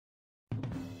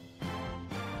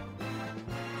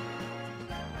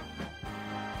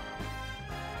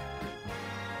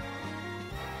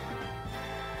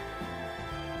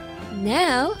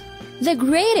Now, the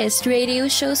greatest radio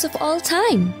shows of all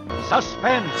time.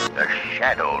 Suspense. The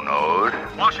Shadow Node.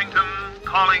 Washington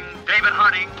calling David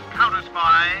Harding,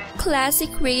 counter-spy. Classic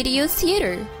radio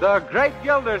theater. The Great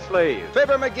Gildersleeve.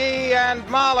 Fibber McGee and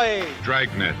Molly.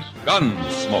 Dragnet.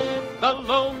 Gunsmoke. The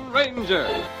Lone Ranger.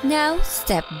 Now,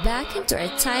 step back into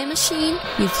our time machine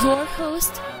with your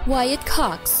host, Wyatt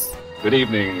Cox. Good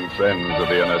evening, friends of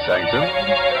the Inner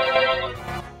Sanctum.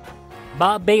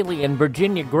 Bob Bailey and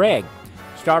Virginia Gregg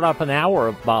start off an hour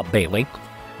of Bob Bailey.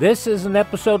 This is an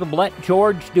episode of Let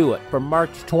George Do It from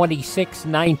March 26,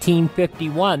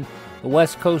 1951. The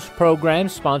West Coast program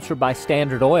sponsored by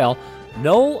Standard Oil.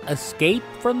 No Escape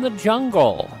from the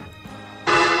Jungle.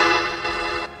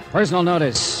 Personal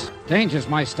notice. Danger's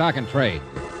my stock and trade.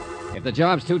 If the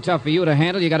job's too tough for you to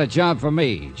handle, you got a job for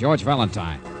me, George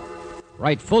Valentine.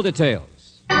 Write full details.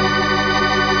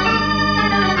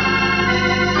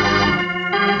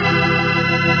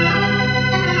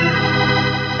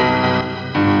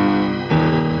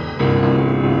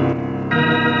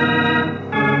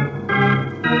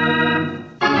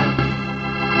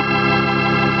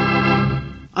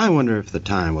 I wonder if the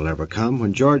time will ever come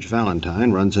when George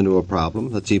Valentine runs into a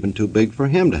problem that's even too big for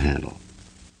him to handle.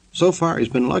 So far, he's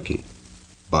been lucky.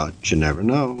 But you never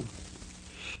know.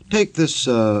 Take this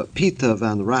Peter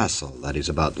Van Rassel that he's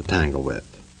about to tangle with.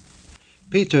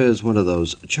 Peter is one of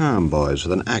those charm boys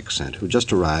with an accent who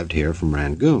just arrived here from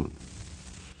Rangoon.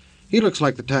 He looks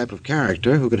like the type of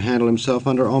character who could handle himself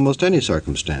under almost any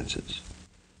circumstances.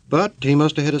 But he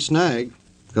must have hit a snag,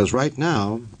 because right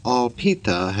now, all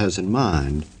Peter has in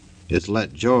mind is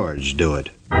let George do it.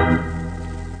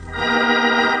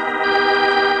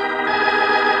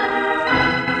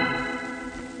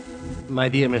 My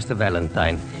dear Mr.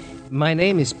 Valentine, my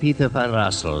name is Peter Van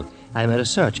Rassel. I'm a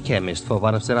research chemist for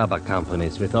one of the rubber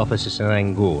companies with offices in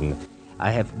Rangoon.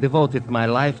 I have devoted my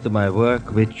life to my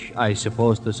work, which I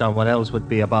suppose to someone else would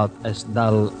be about as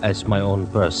dull as my own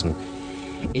person.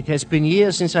 It has been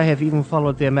years since I have even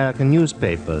followed the American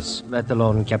newspapers, let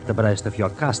alone kept abreast of your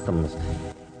customs.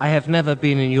 I have never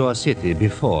been in your city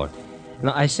before.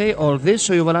 Now, I say all this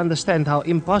so you will understand how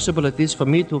impossible it is for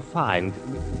me to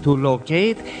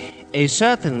locate a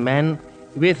certain man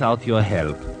without your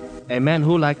help. A man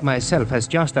who, like myself, has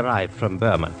just arrived from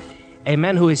Burma. A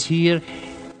man who is here,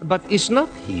 but is not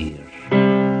here.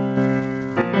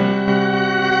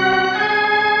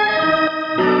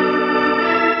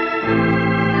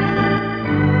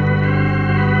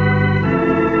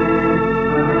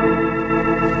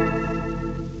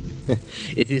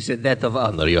 It is a debt of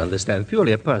honor, you understand,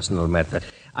 purely a personal matter.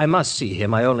 I must see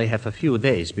him. I only have a few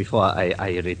days before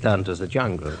I return to the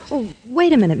jungle. Oh,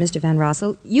 wait a minute, Mr. Van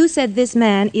Rassel. You said this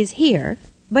man is here,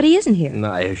 but he isn't here.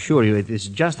 No, I assure you, it is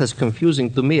just as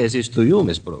confusing to me as it is to you,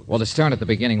 Miss Brooks. Well, to start at the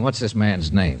beginning, what's this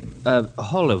man's name?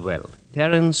 Hollowell.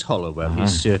 Terence Hollowell.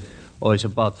 He's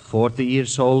about 40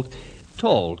 years old.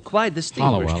 Tall, quite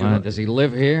distinguished. Hollowell, does he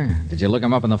live here? Did you look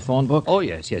him up in the phone book? Oh,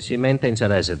 yes, he maintains a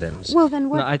residence. Well, then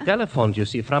what... Now, I telephoned, you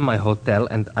see, from my hotel,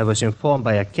 and I was informed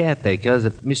by a caretaker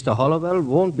that Mr. Hollowell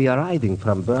won't be arriving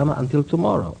from Burma until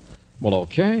tomorrow. Well,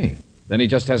 okay. Then he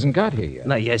just hasn't got here yet.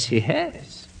 Now, yes, he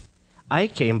has. I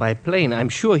came by plane. I'm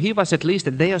sure he was at least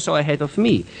a day or so ahead of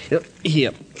me.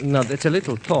 Here. Now, that's a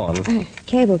little torn.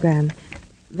 Cablegram.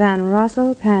 Van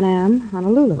Rassel, Pan Am,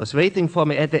 Honolulu. Was waiting for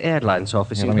me at the airlines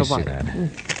office in Hawaii. Let me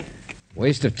see that.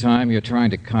 Waste of time. You're trying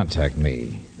to contact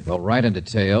me. Well, write in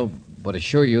detail, but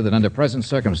assure you that under present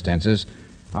circumstances,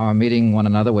 our meeting one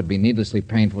another would be needlessly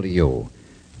painful to you.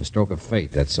 A stroke of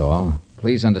fate, that's all.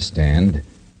 Please understand,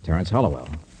 Terence Hollowell.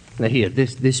 Now, here,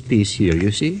 this piece here,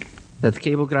 you see? That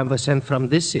cablegram was sent from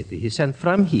this city. He sent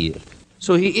from here.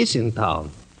 So he is in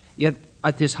town. Yet...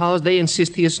 at his house, they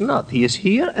insist he is not. He is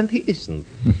here, and he isn't.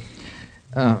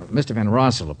 Mr. Van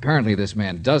Rassel, apparently this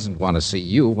man doesn't want to see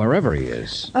you wherever he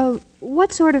is.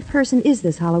 What sort of person is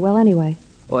this Hollowell, anyway?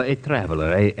 Oh, a traveler,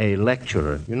 a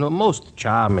lecturer. You know, most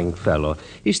charming fellow.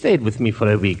 He stayed with me for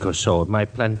a week or so at my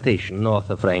plantation north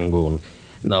of Rangoon.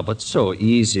 No, but so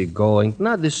easygoing.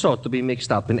 Not the sort to be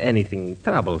mixed up in anything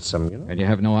troublesome, you know. And you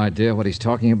have no idea what he's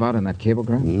talking about in that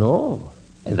cablegram? No.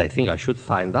 And I think I should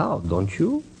find out, don't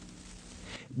you?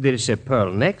 There's a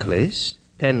pearl necklace,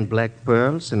 10 black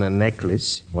pearls in a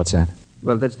necklace. What's that?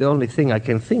 Well, that's the only thing I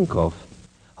can think of.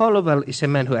 Hollowell is a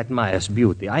man who admires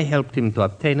beauty. I helped him to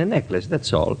obtain a necklace,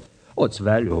 that's all. Oh, it's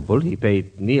valuable. He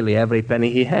paid nearly every penny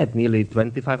he had, nearly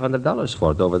 $2,500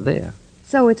 for it over there.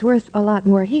 So it's worth a lot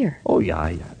more here. Oh,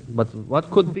 yeah. But what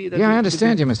could be... I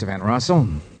understand you, Mr. Van Rassel.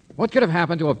 What could have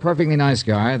happened to a perfectly nice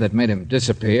guy that made him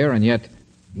disappear and yet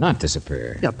not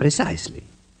disappear? Yeah, precisely.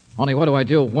 Only what do I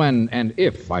do when and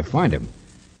if I find him?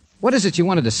 What is it you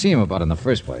wanted to see him about in the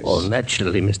first place? Oh,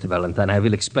 naturally, Mr. Valentine. I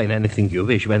will explain anything you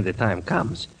wish when the time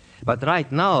comes. But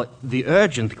right now, the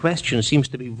urgent question seems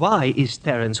to be, why is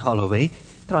Terence Holloway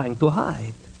trying to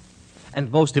hide?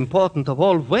 And most important of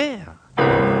all, where?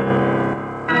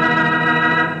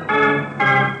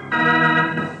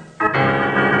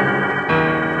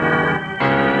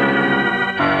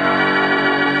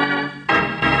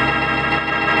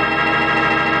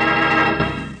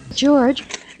 George,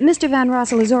 Mr. Van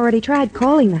Rossel has already tried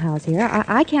calling the house here.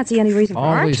 I can't see any reason for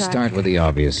our Always try. start with the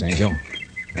obvious, Angel.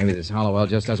 Maybe this Hollowell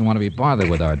just doesn't want to be bothered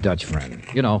with our Dutch friend.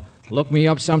 You know, look me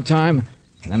up sometime,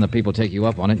 and then the people take you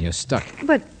up on it and you're stuck.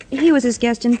 But he was his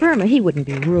guest in Burma. He wouldn't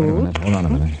be rude. Hold on a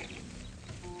minute.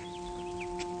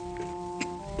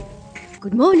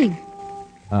 Good morning.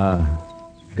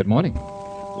 Good morning.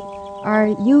 Are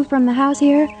you from the house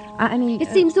here? I mean... It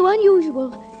seems so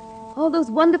unusual. All those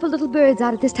wonderful little birds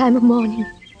out at this time of morning.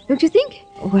 Don't you think?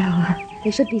 Well...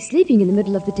 They should be sleeping in the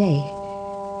middle of the day.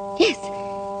 Yes.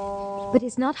 But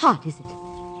it's not hot, is it?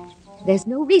 There's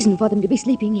no reason for them to be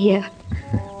sleeping here.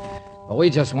 Well, we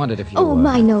just wondered if you... Oh,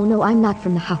 no, I'm not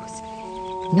from the house.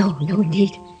 No,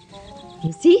 indeed.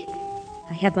 You see?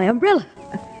 I have my umbrella.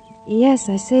 Yes,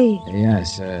 I see.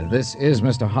 Yes, this is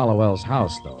Mr. Hollowell's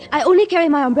house, though. I only carry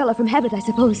my umbrella from habit, I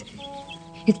suppose.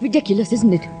 It's ridiculous,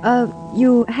 isn't it?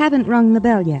 You haven't rung the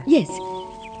bell yet? Yes,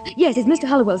 it's Mr.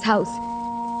 Hollowell's house.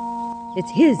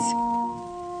 It's his.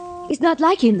 It's not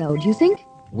like him, though, do you think?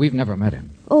 We've never met him.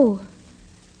 Oh,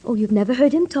 you've never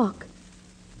heard him talk.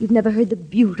 You've never heard the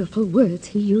beautiful words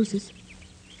he uses.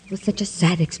 With such a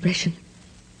sad expression.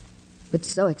 But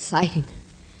so exciting.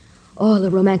 All the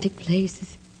romantic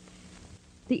places.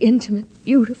 The intimate,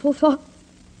 beautiful thoughts.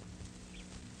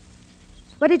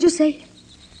 What did you say?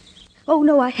 Oh,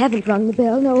 no, I haven't rung the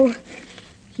bell, no.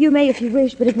 You may if you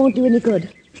wish, but it won't do any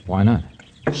good. Why not?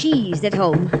 She's at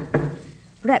home.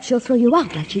 Perhaps she'll throw you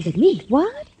out like she did me.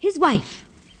 What? His wife,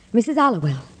 Mrs.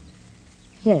 Hollowell.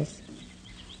 Yes,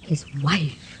 his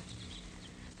wife.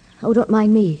 Oh, don't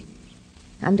mind me.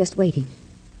 I'm just waiting.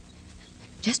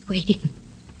 Just waiting.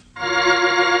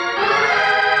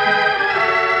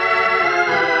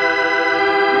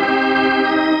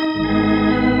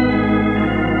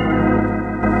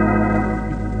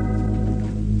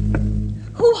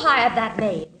 Who hired that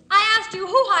maid? I asked you,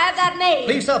 who hired that maid?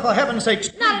 Lisa, for heaven's sakes.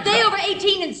 Not a day over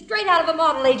 18 and straight out of a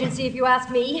model agency, if you ask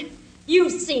me.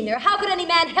 You've seen her. How could any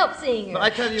man help seeing her? But I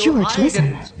tell you, George, listen.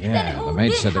 didn't. Yeah, the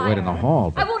maid said to wait in the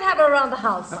hall. I won't have her around the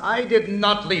house. I did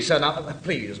not, Lisa. Now,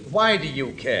 please, why do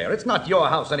you care? It's not your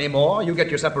house anymore. You get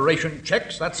your separation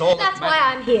checks, that's all. That's why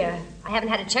I'm here. I haven't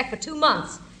had a check for 2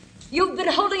 months. You've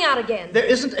been holding out again. There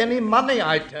isn't any money,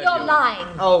 I tell you. You're lying.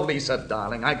 Oh, Lisa,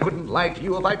 darling, I couldn't lie to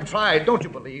you if I tried. Don't you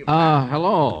believe?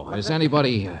 Hello. Is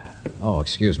anybody... Oh,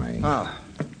 excuse me.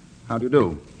 How do you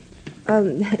do?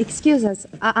 Excuse us.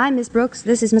 I'm Miss Brooks.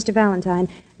 This is Mr. Valentine.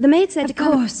 The maid said Of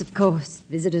course.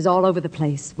 Visitors all over the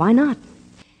place. Why not?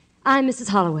 I'm Mrs.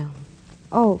 Hollowell.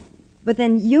 Oh, but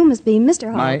then you must be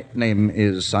Mr. Hollowell. My name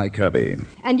is Cy Kirby.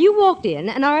 And you walked in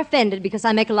and are offended because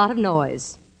I make a lot of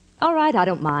noise. All right, I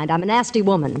don't mind. I'm a nasty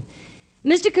woman.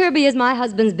 Mr. Kirby is my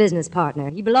husband's business partner.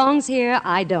 He belongs here.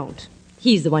 I don't.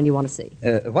 He's the one you want to see.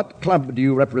 What club do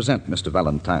you represent, Mr.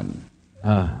 Valentine?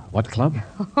 What club?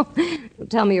 Don't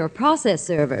tell me you're a process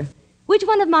server. Which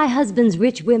one of my husband's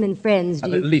rich women friends do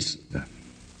you... Lisa,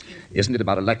 isn't it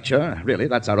about a lecture? Really,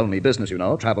 that's our only business, you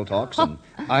know, travel talks. And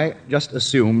I just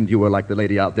assumed you were like the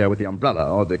lady out there with the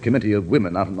umbrella or the committee of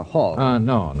women out in the hall.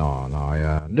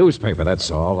 No. Newspaper, that's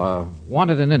all.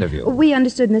 Wanted an interview. We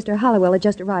understood Mr. Hollowell had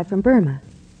just arrived from Burma.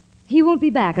 He won't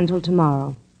be back until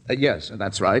tomorrow. Yes,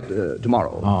 that's right.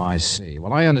 Tomorrow. Oh, I see.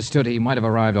 Well, I understood he might have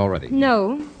arrived already.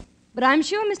 No, but I'm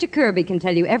sure Mr. Kirby can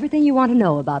tell you everything you want to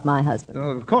know about my husband.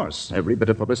 Of course. Every bit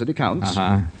of publicity counts.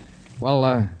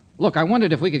 Well, look, I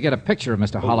wondered if we could get a picture of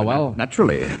Mr. Hollowell.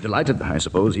 Naturally. Delighted. I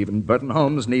suppose even Burton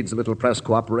Holmes needs a little press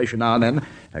cooperation now and then.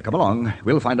 Come along.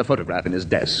 We'll find a photograph in his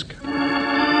desk.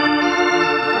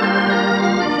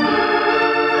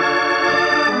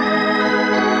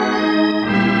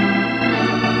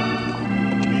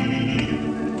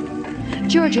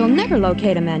 George, you'll never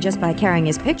locate a man just by carrying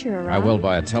his picture around. I will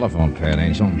by a telephone pad,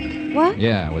 Angel. What?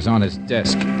 Yeah, it was on his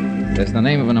desk. There's the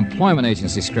name of an employment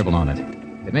agency scribbled on it.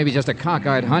 It may be just a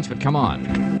cockeyed hunch, but come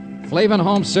on. Flavin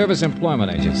Home Service Employment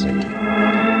Agency.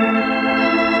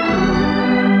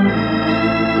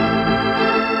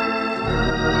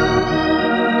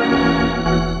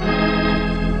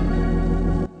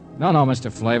 No,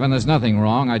 Mr. Flavin, there's nothing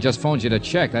wrong. I just phoned you to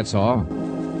check, that's all.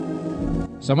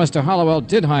 So Mr. Hollowell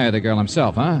did hire the girl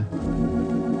himself, huh?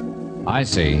 I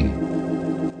see.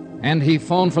 And he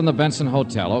phoned from the Benson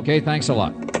Hotel. Okay, thanks a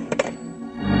lot.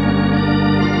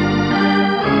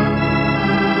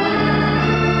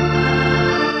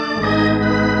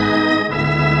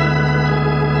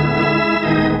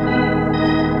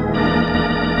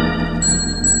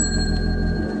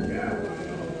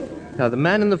 Now, the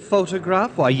man in the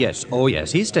photograph? Why, yes. Oh,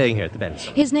 yes. He's staying here at the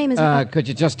Benson. His name is... Could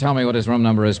you just tell me what his room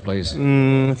number is, please?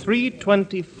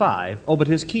 325. Oh, but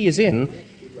his key is in.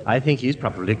 I think he's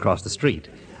probably across the street.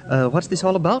 What's this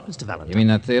all about, Mr. Valentine? You mean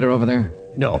that theater over there?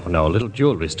 No, a little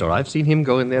jewelry store. I've seen him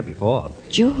go in there before.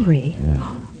 Jewelry?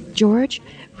 Yeah. George,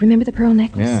 remember the pearl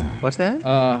necklace? Yeah. What's that?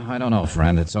 I don't know,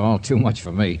 friend. It's all too much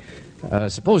for me.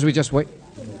 Suppose we just wait...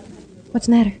 What's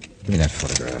the matter? Give me that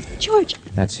photograph. George!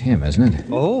 That's him, isn't it?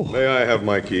 Oh. May I have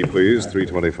my key, please?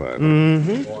 325.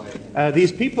 Mm-hmm.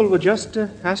 These people were just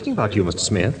asking about you, Mr.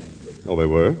 Smith. Oh, they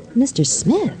were? Mr.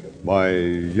 Smith? Why,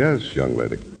 yes, young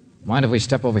lady. Mind if we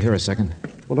step over here a second?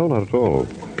 Well, no, not at all.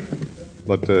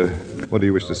 But what do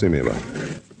you wish to see me about?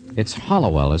 It's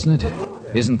Hollowell, isn't it?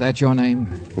 Isn't that your name?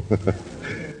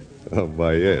 Oh,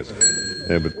 why, yes.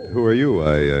 But who are you?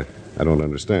 I don't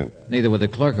understand. Neither would the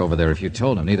clerk over there if you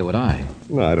told him. Neither would I.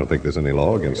 No, I don't think there's any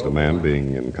law against a man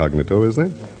being incognito, is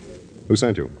there? Who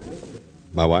sent you?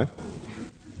 My wife?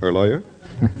 Her lawyer?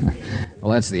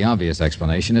 Well, that's the obvious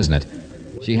explanation, isn't it?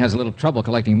 She has a little trouble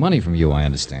collecting money from you, I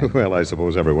understand. Well, I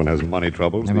suppose everyone has money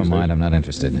troubles. Never mind, I'm not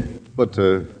interested. But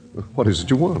what is it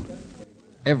you want?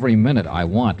 Every minute I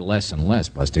want less and less,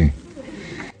 Buster.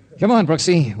 Come on,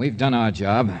 Brooksie. We've done our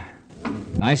job.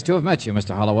 Nice to have met you,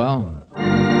 Mr. Hollowell.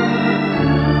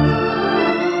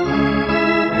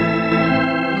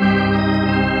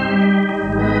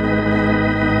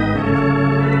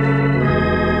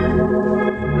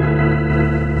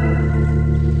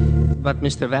 But,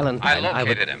 Mr. Valentine... I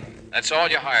located him. That's all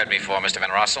you hired me for, Mr. Van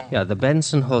Rossel. Yeah, the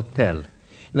Benson Hotel.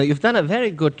 Now, you've done a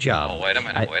very good job. Oh, wait a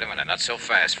minute. Not so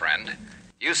fast, friend.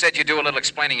 You said you'd do a little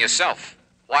explaining yourself.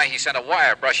 Why he sent a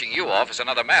wire brushing you off is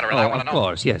another matter, and I want to know. Of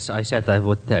course, yes. I said I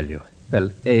would tell you.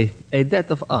 Well, a debt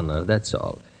of honor, that's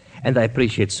all. And I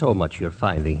appreciate so much your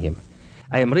finding him.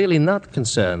 I am really not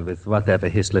concerned with whatever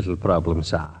his little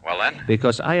problems are. Well, then?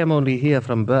 Because I am only here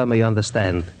from Burma, you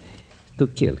understand, to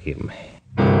kill him.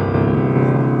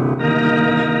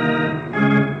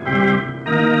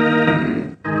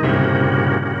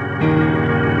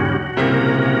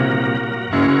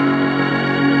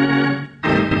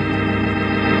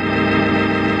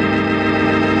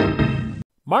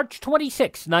 March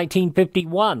 26,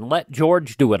 1951. Let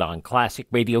George Do It on Classic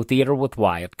Radio Theater with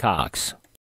Wyatt Cox.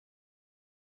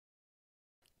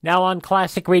 Now on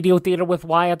Classic Radio Theater with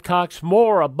Wyatt Cox,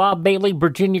 more of Bob Bailey,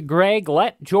 Virginia Gregg,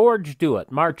 Let George Do It,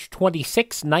 March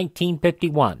 26,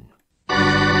 1951.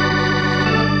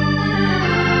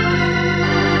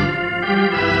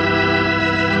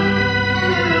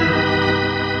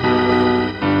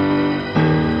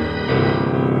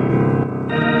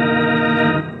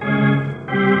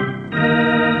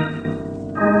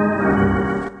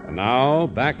 Now,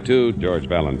 back to George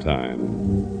Valentine.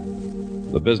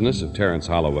 The business of Terence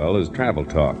Hollowell is travel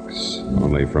talks,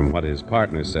 only from what his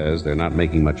partner says, they're not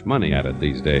making much money at it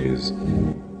these days.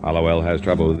 Hollowell has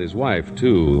trouble with his wife,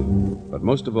 too, but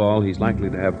most of all, he's likely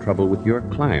to have trouble with your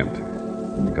client,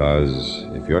 because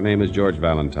if your name is George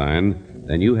Valentine,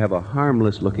 then you have a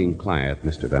harmless-looking client,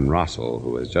 Mr. Van Rossel,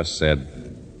 who has just said,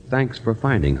 thanks for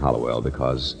finding Hollowell,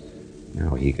 because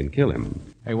now he can kill him.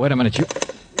 Hey, wait a minute, you...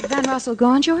 Van Rossel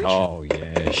gone, George? Oh,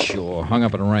 yeah, sure. Hung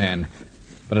up and ran.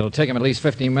 But it'll take him at least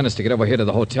 15 minutes to get over here to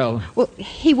the hotel. Well,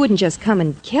 he wouldn't just come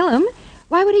and kill him.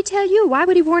 Why would he tell you? Why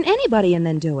would he warn anybody and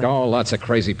then do it? Oh, lots of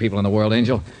crazy people in the world,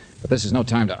 Angel. But this is no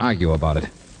time to argue about it.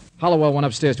 Hollowell went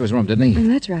upstairs to his room, didn't he?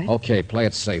 That's right. Okay, play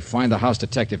it safe. Find the house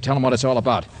detective. Tell him what it's all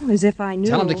about. As if I knew.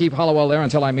 Tell him to keep Hollowell there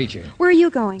until I meet you. Where are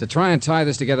you going? To try and tie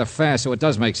this together fast so it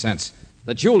does make sense.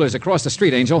 The jeweler's across the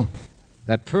street, Angel.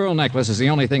 That pearl necklace is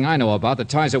the only thing I know about that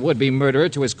ties a would-be murderer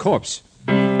to his corpse.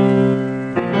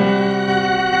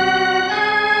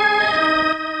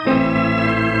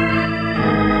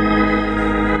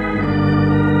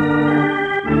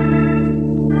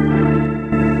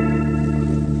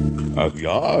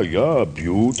 Yeah,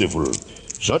 beautiful.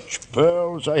 Such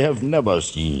pearls I have never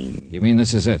seen. You mean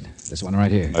this is it? This one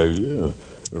right here? Yeah.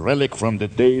 Relic from the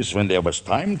days when there was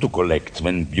time to collect,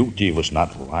 when beauty was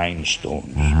not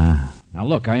rhinestones. Uh-huh. Now,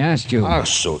 look, I asked you...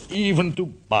 So even to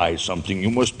buy something, you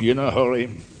must be in a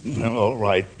hurry. All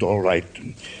right.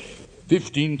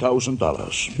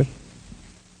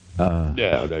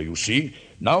 $15,000. There, you see.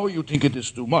 Now you think it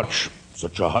is too much.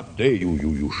 Such a hot day,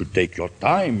 you should take your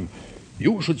time.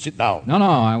 You should sit down. No,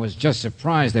 I was just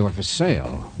surprised they were for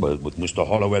sale. But with Mr.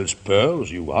 Hollowell's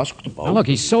pearls you asked about... Now, look,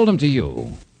 he sold them to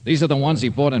you. These are the ones he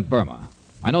bought in Burma.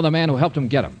 I know the man who helped him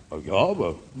get them. Yeah,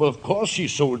 well, of course he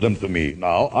sold them to me.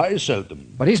 Now I sell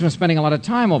them. But he's been spending a lot of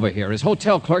time over here. His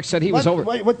hotel clerk said he was over...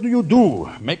 What do you do?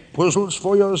 Make puzzles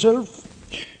for yourself?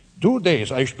 2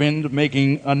 days I spend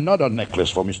making another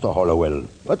necklace for Mr. Hollowell.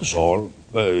 That's all.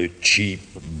 Cheap,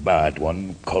 bad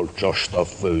one, culture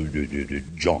stuff,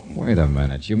 junk. Wait a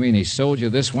minute. You mean he sold you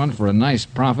this one for a nice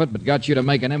profit, but got you to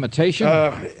make an imitation?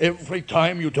 Every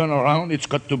time you turn around, it's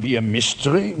got to be a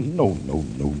mystery.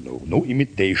 No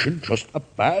imitation, just a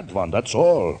bad one, that's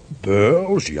all.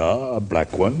 Pearls, yeah,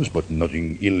 black ones, but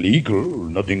nothing illegal,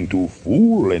 nothing to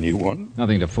fool anyone.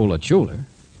 Nothing to fool a jeweler.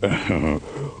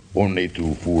 Only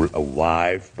to fool a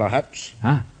wife, perhaps.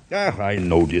 Huh? I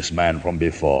know this man from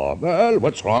before. Well,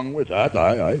 what's wrong with that?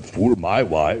 I fool my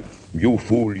wife. You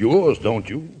fool yours, don't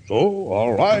you? So,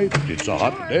 all right, it's a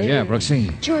hot day. Yeah,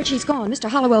 Brooksie. George, he's gone. Mr.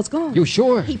 Hollowell's gone. You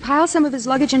sure? He piled some of his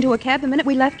luggage into a cab the minute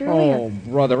we left earlier. Oh,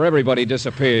 brother, everybody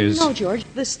disappears. No, George.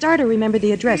 The starter remembered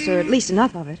the address, or at least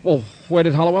enough of it. Well, where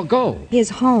did Hollowell go? His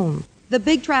home. The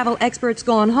big travel expert's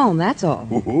gone home, that's all.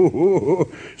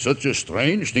 Such a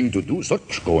strange thing to do,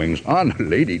 such goings on.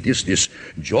 Lady, this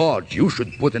George, you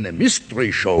should put in a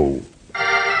mystery show.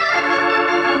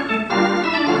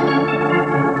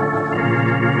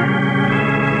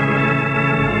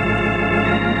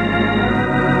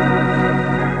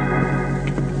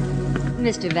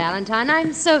 Mr. Valentine,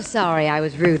 I'm so sorry I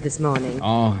was rude this morning.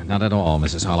 Oh, not at all,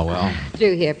 Mrs. Hollowell.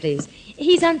 Through here, please.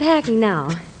 He's unpacking now.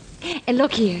 And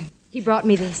look here. He brought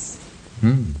me this.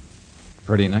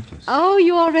 Pretty necklace. Oh,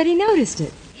 you already noticed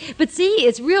it. But see,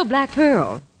 it's real black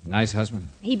pearl. Nice husband.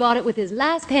 He bought it with his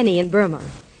last penny in Burma.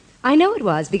 I know it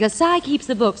was, because Cy keeps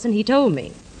the books and he told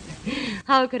me.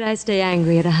 How could I stay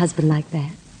angry at a husband like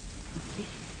that?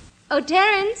 Oh,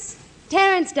 Terence.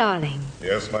 Terence, darling.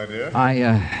 Yes, my dear?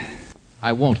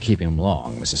 I won't keep him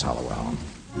long, Mrs. Hollowell.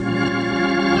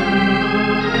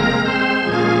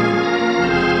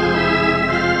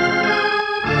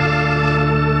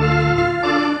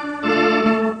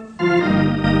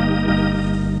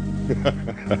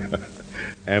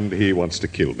 And he wants to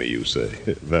kill me, you say?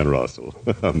 Van Rossel.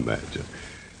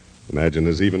 Imagine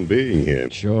his even being here.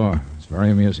 Sure. It's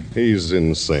very amusing. He's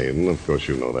insane. Of course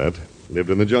you know that. Lived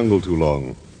in the jungle too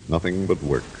long. Nothing but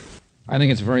work. I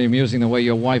think it's very amusing the way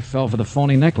your wife fell for the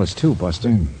phony necklace, too,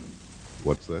 Buster.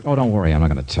 What's that? Oh, don't worry. I'm not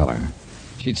going to tell her.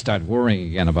 She'd start worrying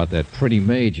again about that pretty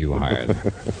maid you hired.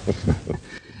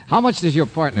 How much does your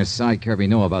partner, Cy Kirby,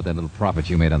 know about that little profit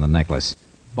you made on the necklace?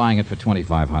 Buying it for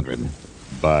 $2,500.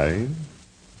 Buying?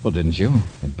 Well, didn't you?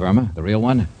 In Burma? The real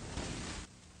one?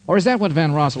 Or is that what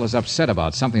Van Rossel is upset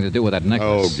about? Something to do with that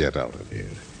necklace? Oh, get out of here.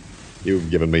 You've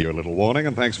given me your little warning,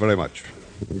 and thanks very much.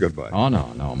 Goodbye. Oh,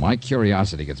 no. My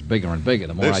curiosity gets bigger and bigger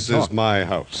the more I talk. This is my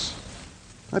house.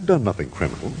 I've done nothing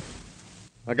criminal.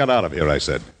 I got out of here, I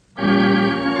said.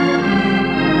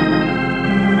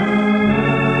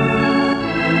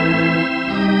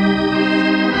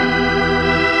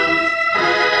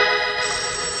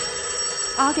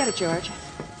 I'll get it, George.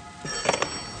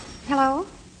 Hello?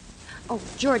 Oh,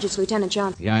 George, it's Lieutenant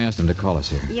Johnson. Yeah, I asked him to call us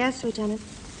here. Yes, Lieutenant.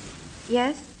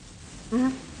 Yes? Mm-hmm.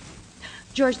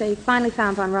 George, they finally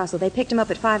found Von Rossel. They picked him up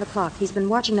at 5 o'clock. He's been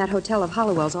watching that hotel of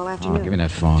Hollowell's all afternoon. Oh, give me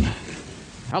that phone.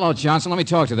 Hello, Johnson. Let me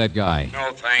talk to that guy.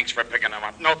 No thanks for picking him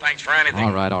up. No thanks for anything.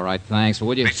 All right. Thanks.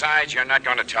 Would you? Besides, you're not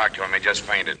going to talk to him. He just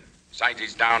fainted. Besides,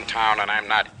 he's downtown, and I'm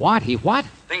not. What? He what?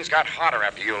 Things got hotter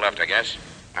after you left, I guess.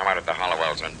 I'm out at the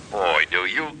Hollowells, and boy, do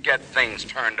you get things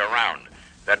turned around.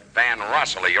 That Van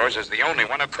Rossel of yours is the only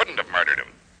one who couldn't have murdered him.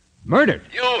 Murdered?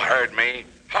 You heard me.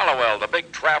 Hollowell, the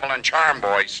big travel and charm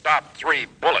boy, stopped 3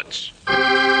 bullets.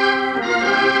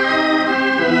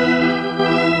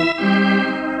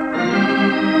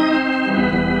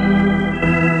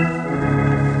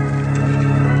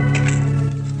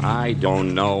 I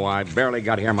don't know. I barely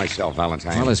got here myself,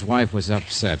 Valentine. Well, his wife was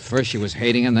upset. First she was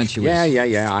hating him, then she was...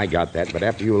 Yeah, I got that. But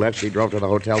after you left, she drove to the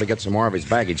hotel to get some more of his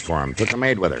baggage for him. Took the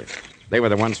maid with her. They were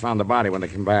the ones found the body when they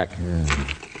came back. Yeah,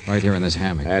 right here in this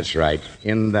hammock. That's right,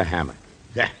 in the hammock.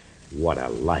 Yeah, what a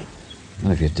life.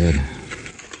 What if you did?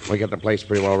 We got the place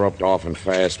pretty well roped off and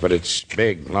fast, but it's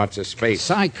big, lots of space.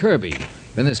 Cy Kirby.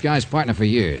 Been this guy's partner for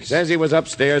years. Says he was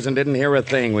upstairs and didn't hear a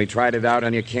thing. We tried it out,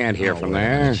 and you can't hear from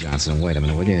there. Johnson, wait a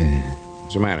minute, will you?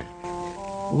 What's the matter?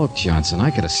 Look, Johnson,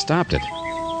 I could have stopped it.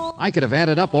 I could have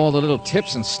added up all the little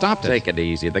tips and stopped it. Take it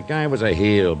easy. The guy was a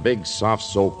heel, big soft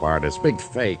soap artist, big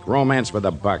fake, romance for the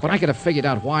buck. But I could have figured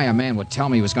out why a man would tell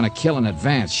me he was going to kill in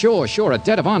advance. Sure, a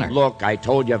debt of honor. Look, I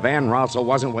told you Van Rossel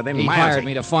wasn't within miles. He hired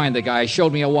me to find the guy,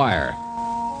 showed me a wire.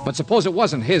 But suppose it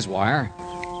wasn't his wire.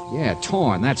 Yeah,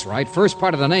 Torn, that's right. First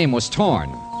part of the name was Torn.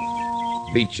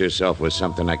 Beat yourself with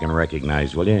something I can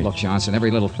recognize, will you? Look, Johnson,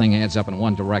 every little thing adds up in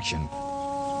one direction.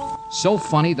 So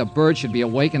funny the bird should be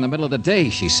awake in the middle of the day,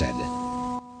 she said.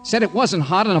 Said it wasn't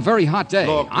hot on a very hot day.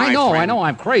 Look, I know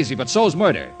I'm crazy, but so's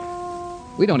murder.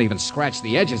 We don't even scratch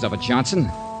the edges of it,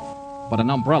 Johnson. But an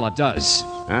umbrella does.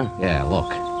 Huh? Yeah,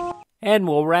 look. And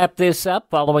we'll wrap this up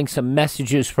following some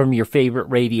messages from your favorite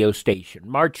radio station.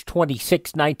 March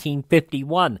 26,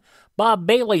 1951. Bob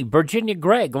Bailey, Virginia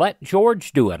Gregg, Let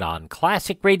George Do It on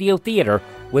Classic Radio Theater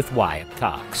with Wyatt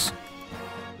Cox.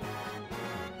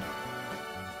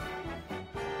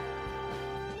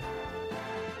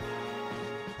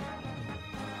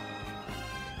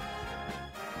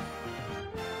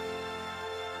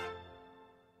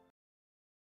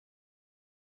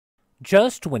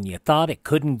 Just when you thought it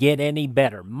couldn't get any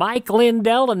better, Mike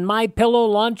Lindell and MyPillow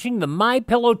launching the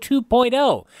MyPillow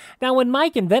 2.0. Now, when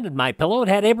Mike invented MyPillow, it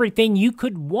had everything you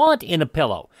could want in a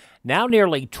pillow. Now,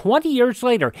 nearly 20 years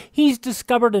later, he's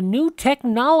discovered a new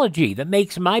technology that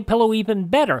makes MyPillow even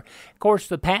better. Of course,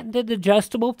 the patented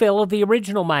adjustable fill of the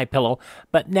original MyPillow,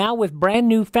 but now with brand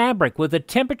new fabric with a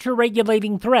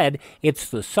temperature-regulating thread, it's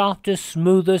the softest,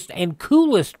 smoothest, and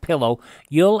coolest pillow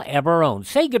you'll ever own.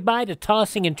 Say goodbye to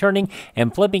tossing and turning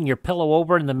and flipping your pillow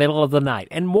over in the middle of the night.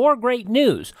 And more great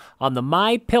news on the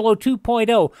MyPillow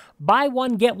 2.0 buy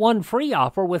one, get one free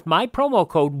offer with my promo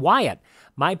code Wyatt.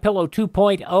 MyPillow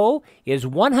 2.0 is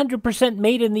 100%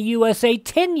 made in the USA,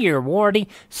 10-year warranty,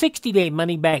 60-day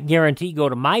money-back guarantee. Go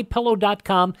to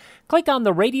MyPillow.com, click on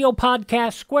the radio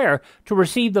podcast square to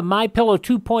receive the MyPillow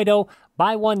 2.0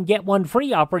 buy one, get one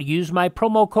free offer. Use my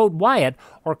promo code Wyatt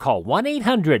or call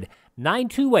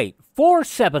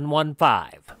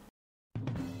 1-800-928-4715.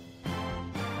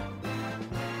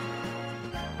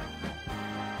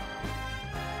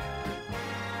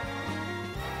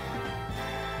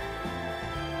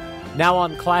 Now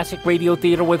on Classic Radio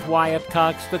Theater with Wyatt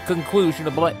Cox, the conclusion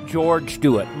of Let George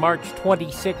Do It. March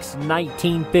 26,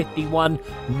 1951,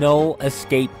 No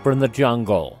Escape from the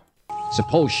Jungle.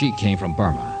 Suppose she came from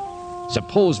Burma.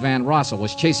 Suppose Van Rossel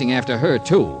was chasing after her,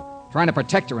 too, trying to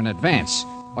protect her in advance,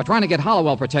 or trying to get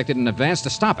Hollowell protected in advance to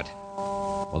stop it.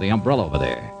 Well, the umbrella over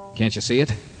there, can't you see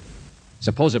it?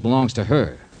 Suppose it belongs to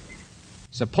her.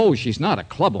 Suppose she's not a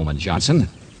clubwoman, Johnson,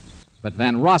 but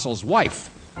Van Rossel's wife.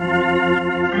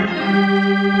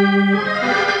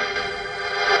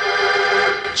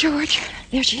 George,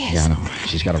 there she is. Yeah, I know.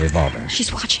 She's got a revolver.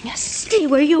 She's watching us. Stay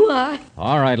where you are.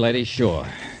 All right, lady, sure.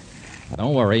 Now,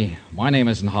 don't worry. My name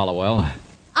isn't Hollowell.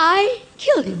 I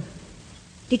killed him.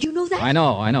 Did you know that? I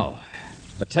know.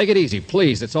 But take it easy,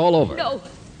 please. It's all over. No,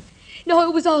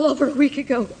 it was all over a week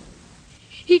ago.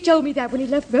 He told me that when he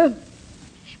left Burma.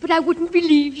 But I wouldn't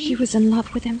believe She was in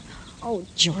love with him. Oh,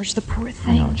 George, the poor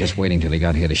thing. No, just waiting till he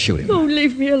got here to shoot him. Oh,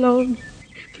 leave me alone.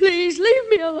 Please, leave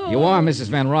me alone. You are Mrs.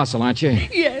 Van Rossel, aren't you?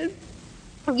 Yes.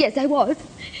 Yes, I was.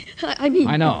 I mean...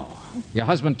 I know. Your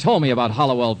husband told me about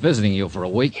Hollowell visiting you for a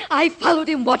week. I followed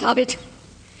him. What of it?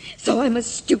 So I'm a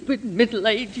stupid,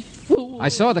 middle-aged fool. I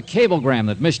saw the cablegram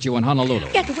that missed you in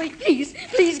Honolulu. Get away, please.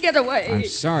 Please get away. I'm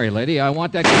sorry, lady. I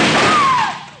want that...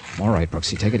 All right,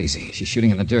 Brooksie, take it easy. She's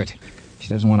shooting in the dirt. She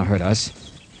doesn't want to hurt us.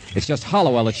 It's just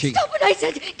Hollowell that she... Stop it, I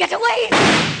said. Get away.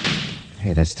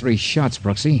 Hey, that's 3 shots,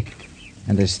 Brooksie.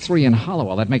 And there's 3 in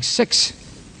Hollowell. That makes 6.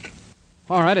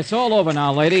 All right, it's all over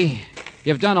now, lady.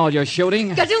 You've done all your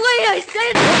shooting. Get away, I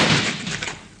said.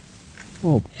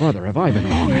 Oh, brother, have I been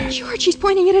wrong? George, she's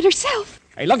pointing it at herself.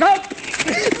 Hey, look out!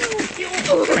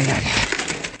 Bring that.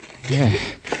 Yeah,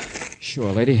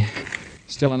 sure, lady.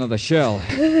 Still another shell. All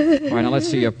right, now let's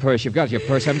see your purse. You've got your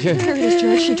purse, haven't you? There it is,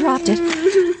 George. She dropped it.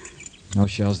 No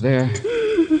shells there.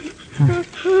 Huh.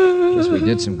 Guess we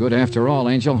did some good after all,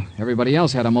 Angel. Everybody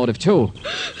else had a motive, too.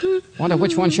 Wonder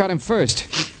which one shot him first.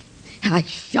 I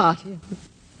shot him.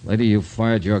 Lady, you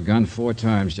fired your gun 4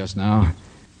 times just now.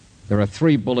 There are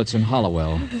 3 bullets in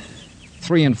Hollowell.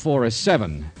 3 and 4 is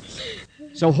 7.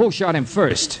 So who shot him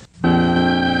first?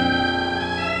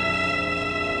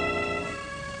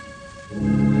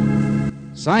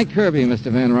 Cy Kirby,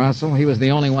 Mr. Van Rossel. He was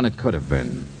the only one it could have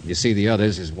been. You see the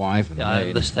others, his wife and the I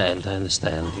maid.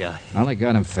 understand, yeah. Well, they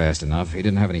got him fast enough. He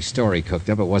didn't have any story cooked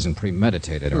up. It wasn't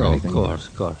premeditated or anything.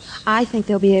 Of course. I think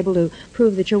they'll be able to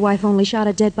prove that your wife only shot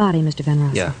a dead body, Mr. Van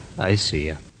Rossel. Yeah, I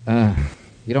see, yeah.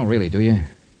 You don't really, do you?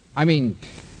 I mean,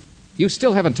 you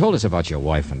still haven't told us about your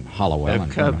wife and Hollowell.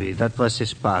 And Kirby, that was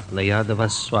his partner, yeah? There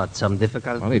was, some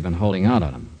difficulty? Well, he'd been holding out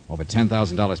on him. Over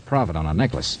 $10,000 profit on a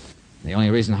necklace. The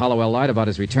only reason Hollowell lied about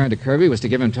his return to Kirby was to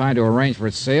give him time to arrange for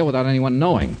its sale without anyone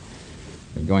knowing.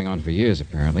 Been going on for years,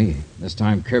 apparently. This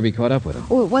time Kirby caught up with him.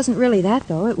 Oh, it wasn't really that,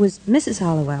 though. It was Mrs.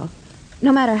 Hollowell.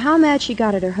 No matter how mad she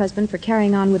got at her husband for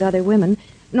carrying on with other women,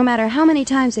 no matter how many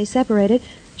times they separated,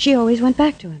 she always went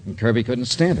back to him. And Kirby couldn't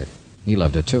stand it. He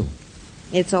loved her, too.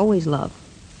 It's always love,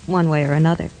 one way or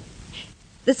another.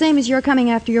 The same as your coming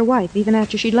after your wife, even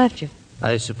after she'd left you.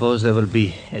 I suppose there will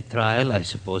be a trial. I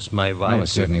suppose my wife... Well, there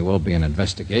certainly will be an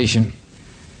investigation.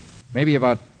 Maybe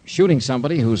about shooting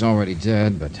somebody who's already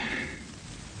dead, but...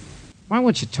 Why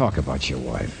won't you talk about your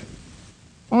wife?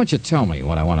 Why won't you tell me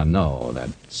what I want to know, that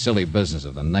silly business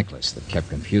of the necklace that kept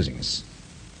confusing us?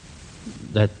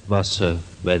 That was a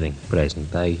wedding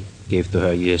present I gave to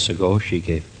her years ago. She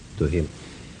gave to him.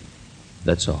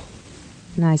 That's all.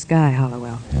 Nice guy,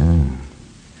 Hollowell. Yeah.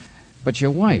 But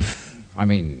your wife, I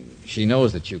mean, she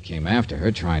knows that you came after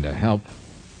her trying to help.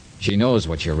 She knows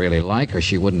what you're really like, or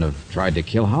she wouldn't have tried to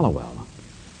kill Hollowell.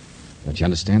 Don't you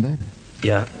understand that?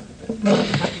 Yeah.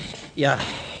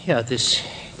 Yeah, this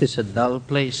is a dull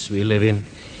place we live in.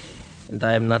 And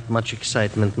I am not much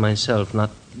excitement myself,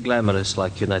 not glamorous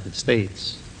like United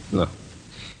States. No.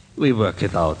 We work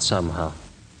it out somehow.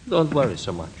 Don't worry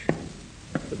so much.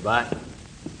 Goodbye.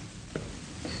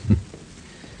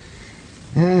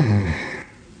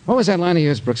 What was that line of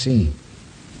yours, Brooksie?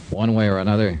 One way or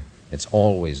another, it's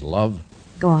always love.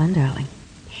 Go on, darling.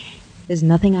 There's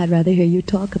nothing I'd rather hear you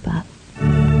talk about.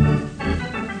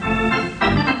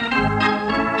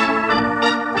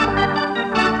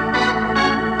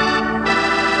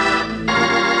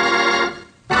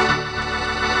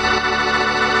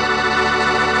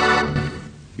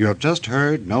 You have just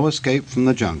heard No Escape from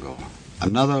the Jungle,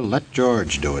 another Let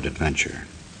George Do It adventure.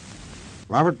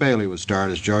 Robert Bailey was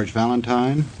starred as George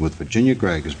Valentine, with Virginia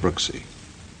Gregg as Brooksie.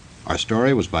 Our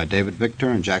story was by David Victor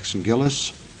and Jackson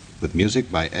Gillis, with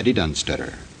music by Eddie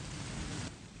Dunstetter.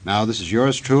 Now this is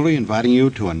yours truly inviting you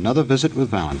to another visit with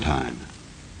Valentine,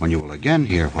 when you will again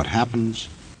hear what happens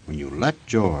when you let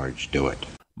George do it.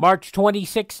 March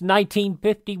 26,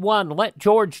 1951, Let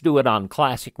George Do It on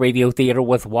Classic Radio Theater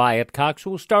with Wyatt Cox.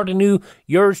 We'll start a new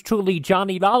Yours Truly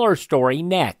Johnny Dollar story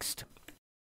next.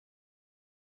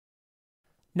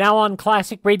 Now on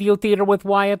Classic Radio Theater with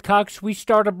Wyatt Cox, we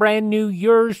start a brand new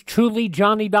Yours Truly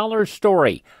Johnny Dollar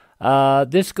story.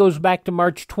 This goes back to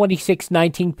March 26,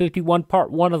 1951, Part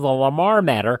 1 of the Lamarr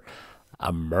Matter.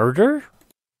 A murder?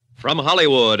 From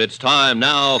Hollywood, it's time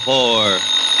now for...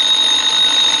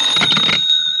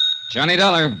 Johnny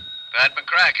Dollar. Pat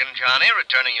McCracken, Johnny,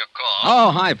 returning your call. Oh,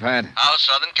 hi, Pat. How's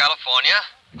Southern California?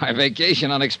 My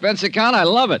vacation on expense account? I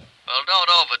love it. Well, don't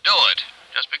overdo it.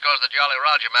 Just because the Jolly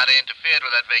Roger matter interfered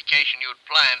with that vacation you'd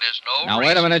planned is no Now,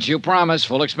 reason. wait a minute. You promised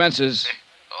full expenses.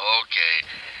 Okay.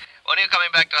 When are you coming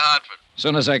back to Hartford?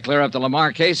 Soon as I clear up the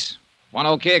Lamarr case. Want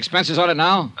okay expenses on it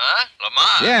now? Huh?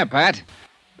 Lamarr? Yeah, Pat.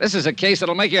 This is a case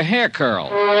that'll make your hair curl.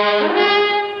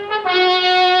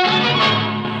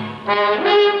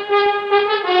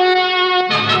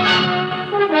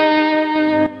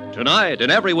 Tonight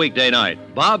and every weekday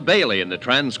night, Bob Bailey in the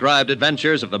transcribed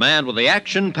adventures of the man with the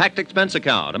action-packed expense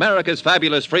account, America's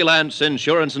fabulous freelance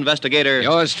insurance investigator.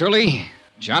 Yours truly,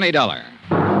 Johnny Dollar.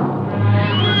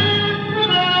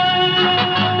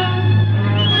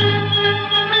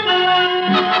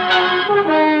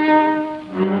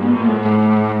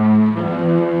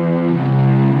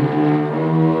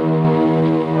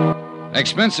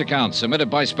 Expense account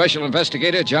submitted by Special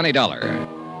Investigator Johnny Dollar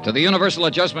to the Universal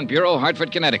Adjustment Bureau,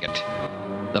 Hartford, Connecticut.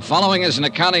 The following is an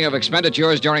accounting of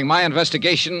expenditures during my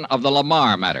investigation of the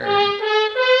Lamarr matter.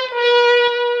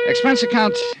 Expense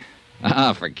account?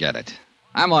 Forget it.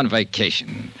 I'm on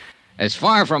vacation. As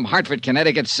far from Hartford,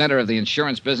 Connecticut, center of the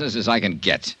insurance business as I can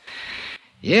get.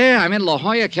 Yeah, I'm in La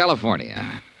Jolla,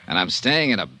 California, and I'm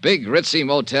staying in a big ritzy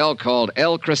motel called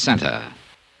El Crescenta.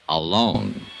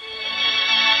 Alone.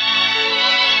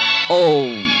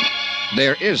 Oh,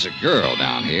 there is a girl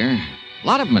down here. A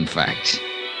lot of them, in fact.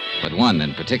 But one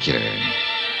in particular.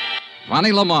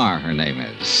 Phony Lamarr, her name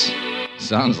is.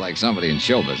 Sounds like somebody in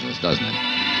show business, doesn't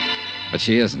it? But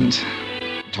she isn't.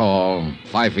 Tall,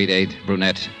 5'8",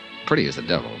 brunette, pretty as the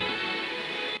devil.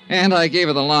 And I gave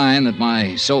her the line that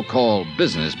my so-called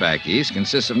business back east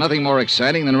consists of nothing more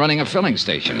exciting than running a filling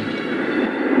station.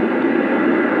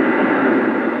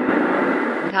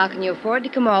 How can you afford to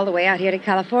come all the way out here to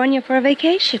California for a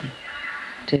vacation?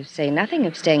 To say nothing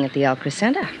of staying at the El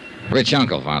Crescenta. Rich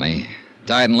uncle, Phony.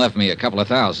 Died and left me a couple of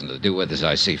 $1,000 to do with as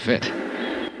I see fit.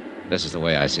 This is the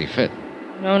way I see fit.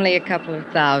 Only a couple of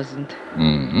 $1,000.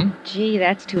 Mm-hmm. Gee,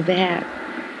 that's too bad.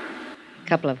 A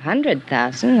couple of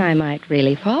 $100,000, I might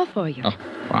really fall for you. Oh,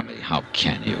 Phony, how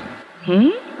can you?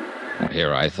 Well,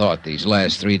 here I thought these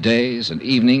last 3 days and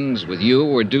evenings with you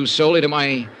were due solely to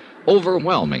my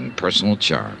overwhelming personal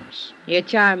charms. Your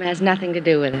charm has nothing to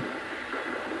do with it.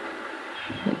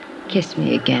 But kiss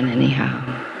me again, anyhow.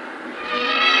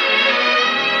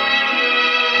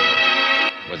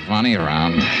 With Vonnie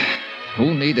around,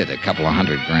 who needed a couple of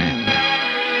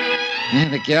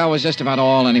 $100,000? The gal was just about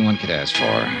all anyone could ask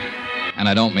for. And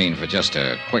I don't mean for just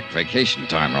a quick vacation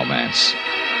time romance.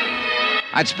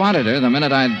 I'd spotted her the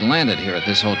minute I'd landed here at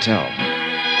this hotel.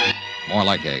 More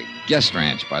like a guest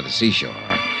ranch by the seashore.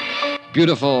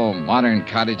 Beautiful, modern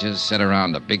cottages set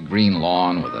around a big green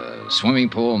lawn with a swimming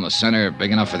pool in the center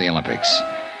big enough for the Olympics.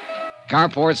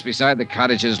 Carports beside the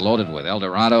cottages loaded with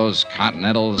Eldorados,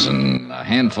 Continentals, and a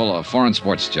handful of foreign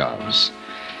sports jobs.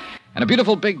 And a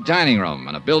beautiful big dining room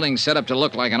and a building set up to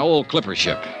look like an old clipper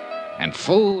ship. And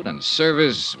food and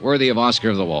service worthy of Oscar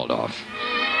of the Waldorf.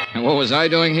 And what was I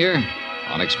doing here?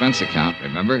 On expense account,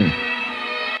 remember?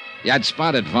 Yeah, I'd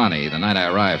spotted Vonnie the night I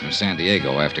arrived from San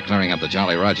Diego after clearing up the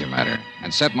Jolly Roger matter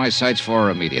and set my sights for her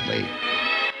immediately.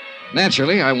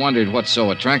 Naturally, I wondered what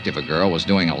so attractive a girl was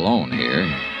doing alone here.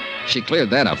 She cleared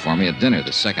that up for me at dinner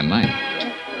the second night.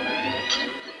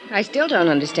 I still don't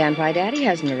understand why Daddy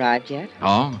hasn't arrived yet.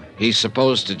 Oh, he's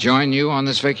supposed to join you on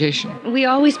this vacation? We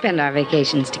always spend our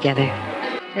vacations together.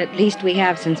 At least we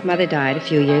have since Mother died a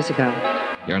few years ago.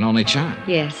 You're an only child?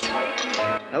 Yes.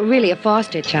 Really a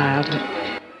foster child.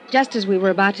 Just as we were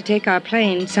about to take our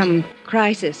plane, some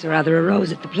crisis or other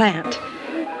arose at the plant.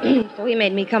 So he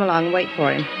made me come along and wait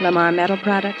for him. Lamarr Metal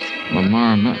Products.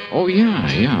 Lamarr Matter? Oh,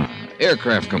 yeah.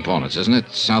 Aircraft components, isn't it?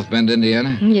 South Bend,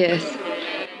 Indiana? Yes.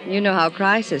 You know how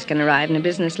crisis can arrive in a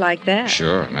business like that.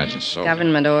 Sure, imagine so.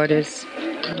 Government orders,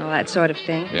 all that sort of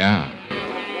thing. Yeah.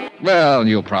 Well,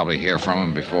 you'll probably hear from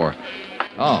him before.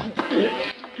 Oh.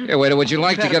 Hey, waiter, would you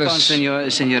like to get us...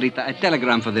 Senorita, a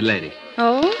telegram for the lady.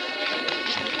 Oh?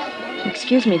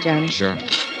 Excuse me, Johnny. Sure.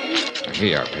 Here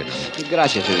you are, Peter.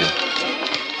 Gracias, senor.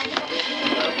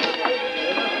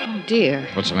 Oh, dear.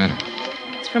 What's the matter?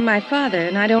 It's from my father,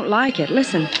 and I don't like it.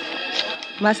 Listen.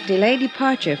 Must delay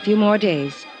departure a few more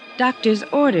days. Doctor's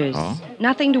orders. Oh?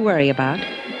 Nothing to worry about.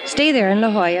 Stay there in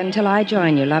La Jolla until I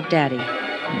join you. Love, Daddy.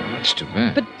 Oh, that's too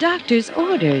bad. But doctor's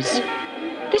orders.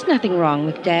 There's nothing wrong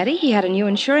with Daddy. He had a new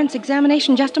insurance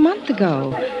examination just a month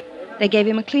ago. They gave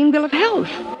him a clean bill of health.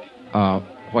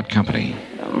 What company?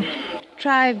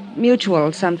 Try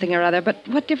Mutual something or other, but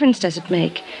what difference does it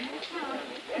make?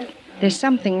 There's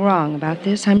something wrong about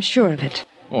this, I'm sure of it.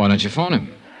 Why don't you phone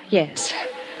him? Yes.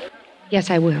 Yes,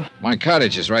 I will. My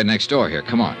cottage is right next door here.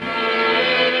 Come on.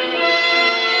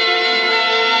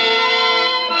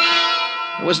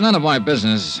 It was none of my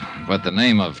business, but the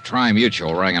name of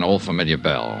Tri-Mutual rang an old familiar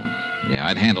bell. Yeah,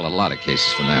 I'd handled a lot of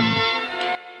cases for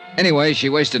them. Anyway, she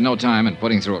wasted no time in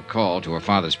putting through a call to her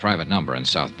father's private number in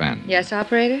South Bend. Yes,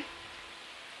 operator?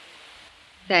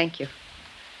 Thank you.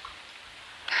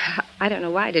 I don't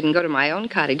know why I didn't go to my own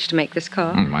cottage to make this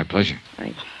call. My pleasure.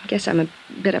 I guess I'm a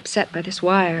bit upset by this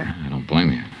wire. I don't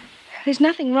blame you. There's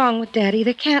nothing wrong with Daddy.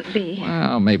 There can't be.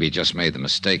 Well, maybe he just made the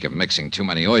mistake of mixing too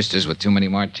many oysters with too many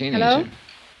martinis. Hello?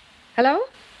 Hello?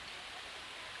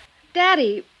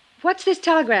 Daddy, what's this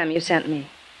telegram you sent me?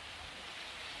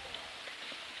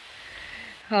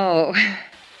 Oh.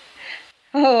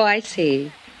 Oh, I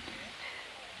see.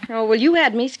 Oh, well, you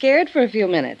had me scared for a few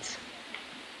minutes.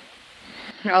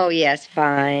 Oh, yes,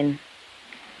 fine.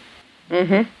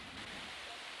 Mm-hmm.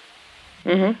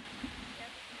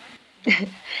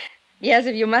 Yes,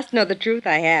 if you must know the truth,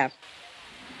 I have.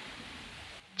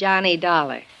 Johnny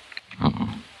Dollar.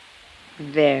 Uh-oh.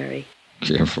 Very.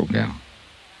 Careful, gal.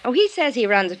 Oh, he says he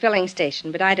runs a filling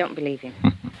station, but I don't believe him.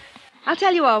 I'll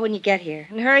tell you all when you get here.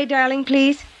 And hurry, darling,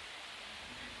 please.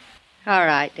 All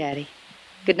right, Daddy.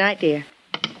 Good night, dear.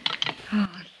 Oh,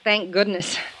 thank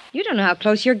goodness. You don't know how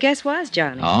close your guess was,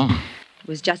 Johnny. Oh? It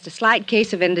was just a slight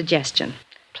case of indigestion.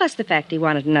 Plus the fact he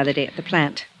wanted another day at the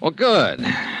plant. Well, good.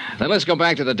 Then let's go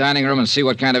back to the dining room and see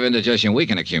what kind of indigestion we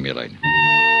can accumulate. Well,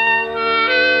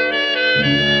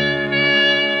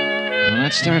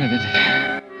 that started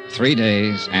it. 3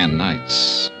 days and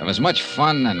nights of as much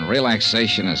fun and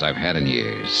relaxation as I've had in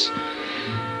years.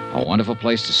 A wonderful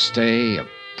place to stay, a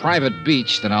private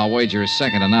beach that I'll wager is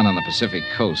second to none on the Pacific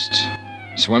coast.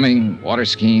 Swimming, water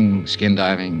skiing, skin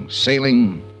diving,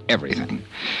 sailing, everything.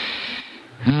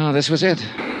 Oh, this was it.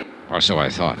 Or so I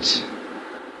thought.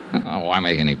 Oh, why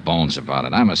make any bones about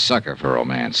it? I'm a sucker for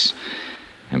romance.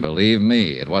 And believe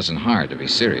me, it wasn't hard to be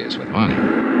serious with Vonnie.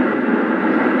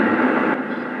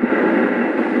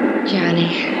 Johnny.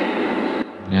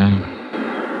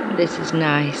 Yeah? This is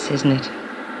nice, isn't it?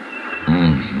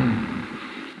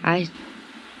 Mm-hmm.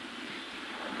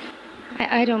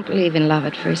 I don't believe in love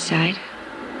at first sight.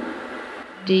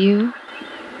 Do you?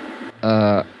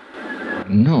 No.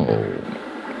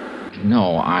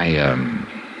 No,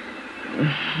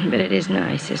 But it is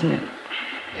nice, isn't it?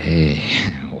 Hey,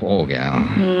 whoa,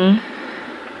 gal.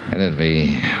 It'd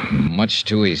be much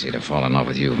too easy to fall in love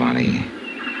with you, Bonnie.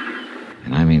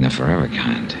 And I mean the forever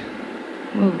kind.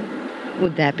 Well,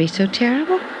 would that be so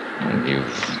terrible? And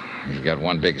you've got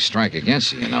one big strike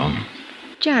against you, you know.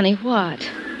 Johnny, what?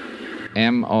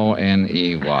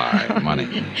 Money.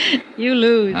 Money. You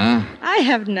lose. Huh? I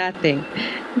have nothing,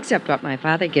 except what my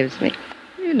father gives me.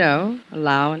 You know,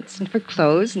 allowance and for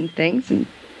clothes and things and...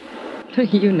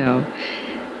 You know.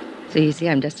 So you see,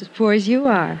 I'm just as poor as you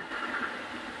are.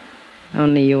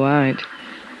 Only you aren't.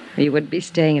 Or you wouldn't be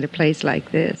staying at a place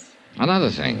like this. Another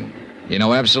thing. You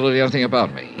know absolutely nothing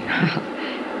about me.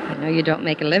 I know you don't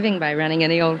make a living by running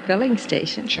any old filling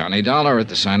station. Johnny Dollar at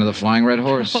the sign of the Flying Red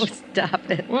Horse. Oh, stop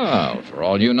it. Well, for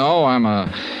all you know, I'm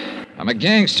a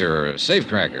gangster, a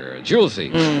safecracker, a jewel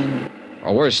thief.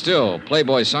 Or worse still,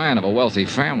 playboy scion of a wealthy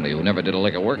family who never did a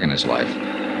lick of work in his life.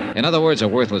 In other words, a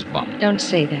worthless bum. Don't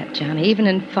say that, Johnny, even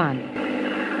in fun.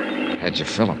 How'd you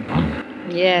fill him, huh?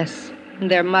 Yes,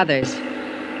 and their mothers.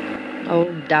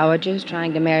 Old dowagers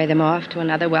trying to marry them off to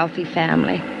another wealthy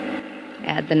family.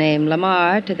 Add the name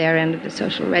Lamarr to their end of the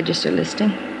social register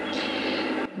listing.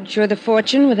 Insure the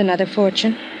fortune with another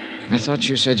fortune. I thought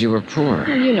you said you were poor.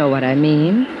 Well, you know what I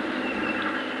mean.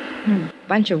 A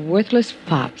bunch of worthless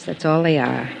fops, that's all they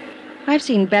are. I've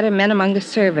seen better men among the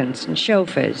servants and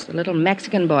chauffeurs, the little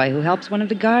Mexican boy who helps one of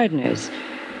the gardeners,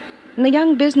 and the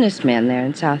young businessmen there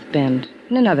in South Bend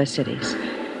and in other cities.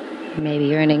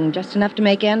 Maybe earning just enough to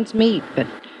make ends meet,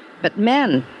 but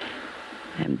men.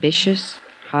 Ambitious,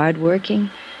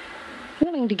 hard-working,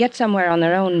 willing to get somewhere on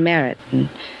their own merit, and...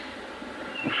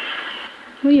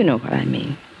 Well, you know what I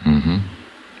mean. Mm-hmm.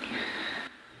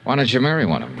 Why don't you marry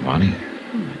one of them, Bonnie?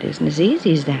 It isn't as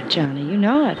easy as that, Johnny. You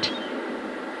know it.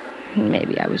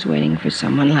 Maybe I was waiting for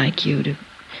someone like you to...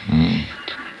 I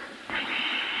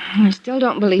still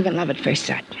don't believe in love at first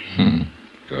sight.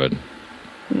 Good.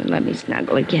 Let me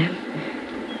snuggle again.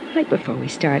 Like before we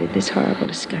started this horrible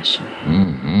discussion.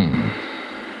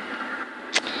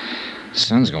 The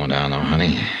sun's going down, though,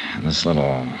 honey. And this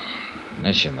little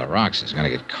niche in the rocks is going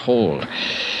to get cold.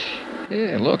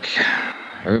 Yeah, look.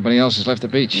 Everybody else has left the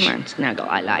beach. Come on, snuggle.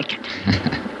 I like it.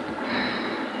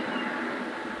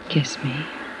 Kiss me.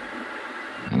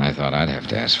 And I thought I'd have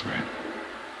to ask for it.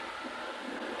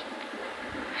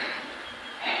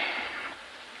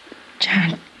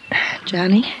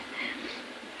 Johnny,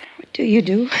 what do you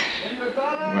do?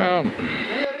 Well...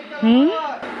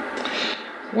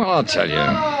 Well, I'll tell you.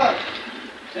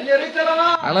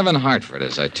 I live in Hartford,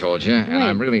 as I told you, and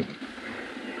I'm really...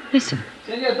 Listen.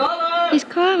 He's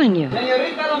calling you.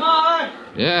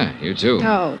 Yeah, you too.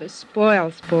 Oh, the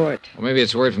spoil sport. Well, maybe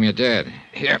it's word from your dad.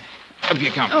 Here, up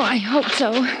you come. Oh, I hope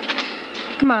so.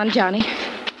 Come on, Johnny.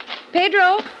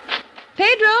 Pedro!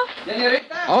 Pedro!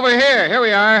 Over here. Here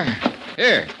we are.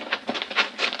 Here.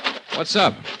 What's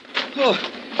up? Oh,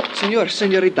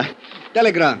 senorita.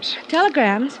 Telegrams.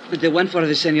 Telegrams? The one for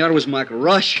the senor was marked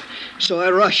Rush, so I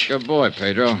rushed. Good boy,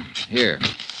 Pedro. Here.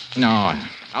 No,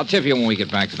 I'll tip you when we get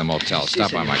back to the motel.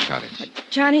 Stop by my cottage.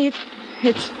 Johnny,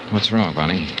 it's... What's wrong,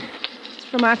 Bonnie? It's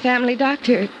from our family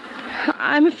doctor.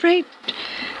 I'm afraid...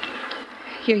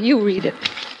 Here, you read it.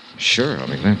 Sure, I'll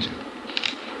be glad to.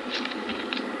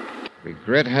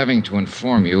 Regret having to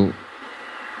inform you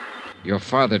your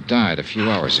father died a few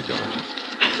hours ago.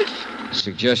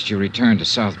 Suggest you return to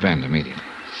South Bend immediately.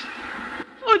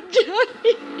 Oh,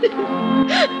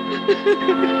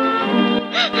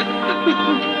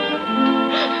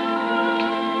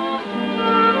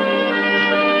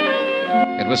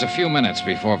 It was a few minutes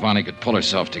before Bonnie could pull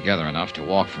herself together enough to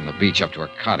walk from the beach up to her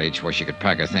cottage where she could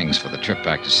pack her things for the trip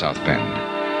back to South Bend.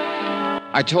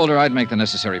 I told her I'd make the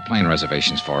necessary plane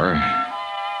reservations for her.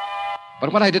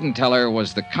 But what I didn't tell her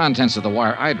was the contents of the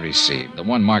wire I'd received, the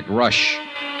one marked Rush.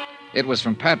 It was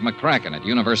from Pat McCracken at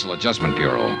Universal Adjustment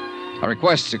Bureau. A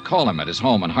request to call him at his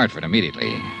home in Hartford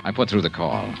immediately. I put through the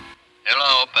call.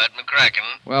 Hello, Pat McCracken.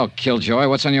 Well, Killjoy,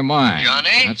 what's on your mind?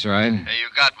 Johnny? That's right. Hey, you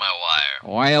got my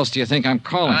wire. Why else do you think I'm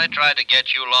calling? I tried to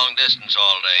get you long distance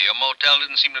all day. Your motel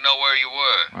didn't seem to know where you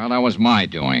were. Well, that was my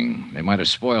doing. They might have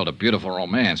spoiled a beautiful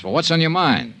romance. But what's on your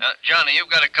mind? Johnny, you've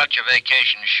got to cut your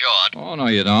vacation short. Oh, no,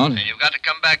 you don't. And you've got to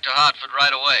come back to Hartford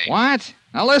right away. What?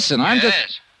 Now, listen, I'm just...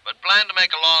 Yes, but plan to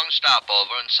make a long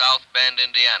stopover in South Bend,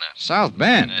 Indiana. South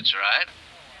Bend? That's right.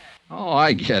 Oh,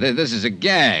 I get it. This is a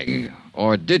gag.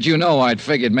 Or did you know I'd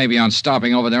figured maybe on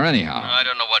stopping over there anyhow? I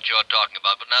don't know what you're talking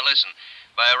about, but now listen.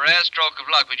 By a rare stroke of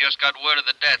luck, we just got word of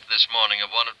the death this morning of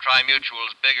one of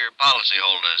Tri-Mutual's bigger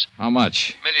policyholders. How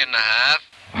much? $1.5 million.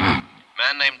 Man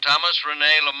named Thomas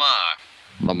Rene Lamarr.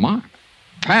 Lamar?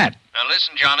 Pat! Now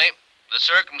listen, Johnny. The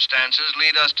circumstances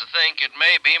lead us to think it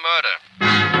may be murder.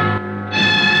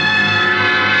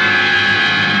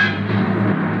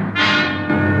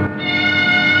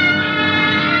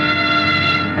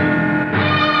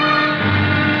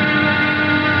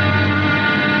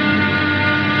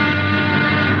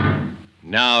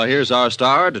 Now, here's our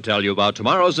star to tell you about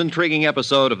tomorrow's intriguing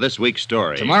episode of this week's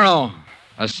story. Tomorrow,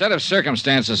 a set of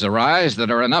circumstances arise that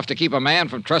are enough to keep a man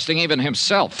from trusting even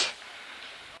himself.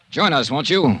 Join us, won't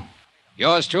you?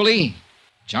 Yours truly,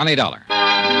 Johnny Dollar.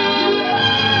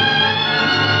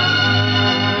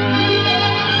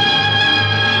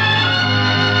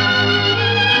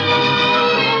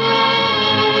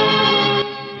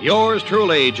 Yours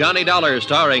truly, Johnny Dollar,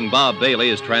 starring Bob Bailey,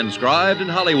 is transcribed in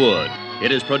Hollywood.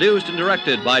 It is produced and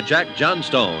directed by Jack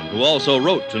Johnstone, who also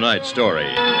wrote tonight's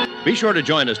story. Be sure to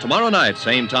join us tomorrow night,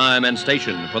 same time and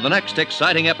station, for the next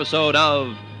exciting episode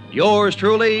of Yours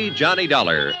truly, Johnny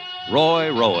Dollar.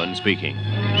 Roy Rowan speaking.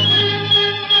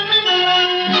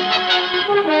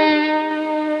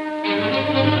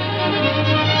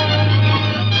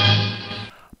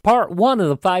 Part 1 of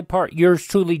the 5-part Yours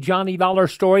truly, Johnny Dollar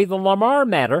story, The Lamarr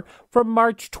Matter, from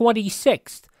March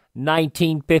 26th.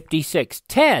 1956.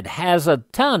 Ted has a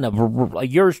ton of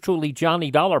Yours truly, Johnny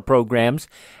Dollar programs,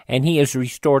 and he has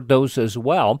restored those as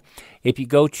well. If you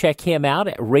go check him out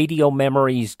at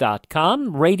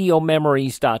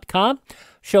radiomemories.com,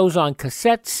 shows on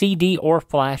cassette, CD, or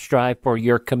flash drive for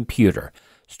your computer.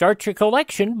 Start your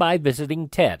collection by visiting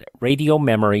Ted at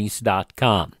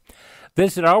radiomemories.com.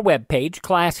 Visit our webpage,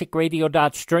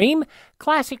 classicradio.stream,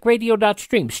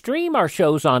 classicradio.stream. Stream our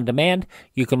shows on demand.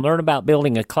 You can learn about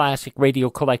building a classic radio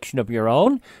collection of your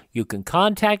own. You can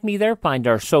contact me there, find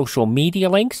our social media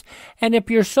links, and if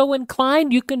you're so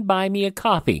inclined, you can buy me a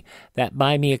coffee. That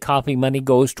buy me a coffee money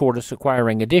goes toward us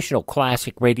acquiring additional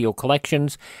classic radio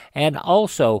collections and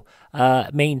also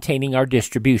maintaining our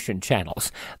distribution channels.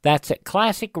 That's at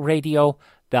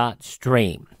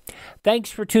classicradio.stream. Thanks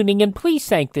for tuning in. Please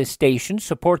thank this station,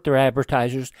 support their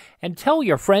advertisers, and tell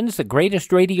your friends the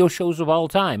greatest radio shows of all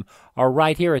time are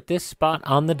right here at this spot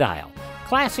on the dial.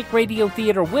 Classic Radio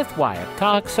Theater with Wyatt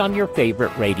Cox on your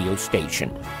favorite radio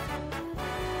station.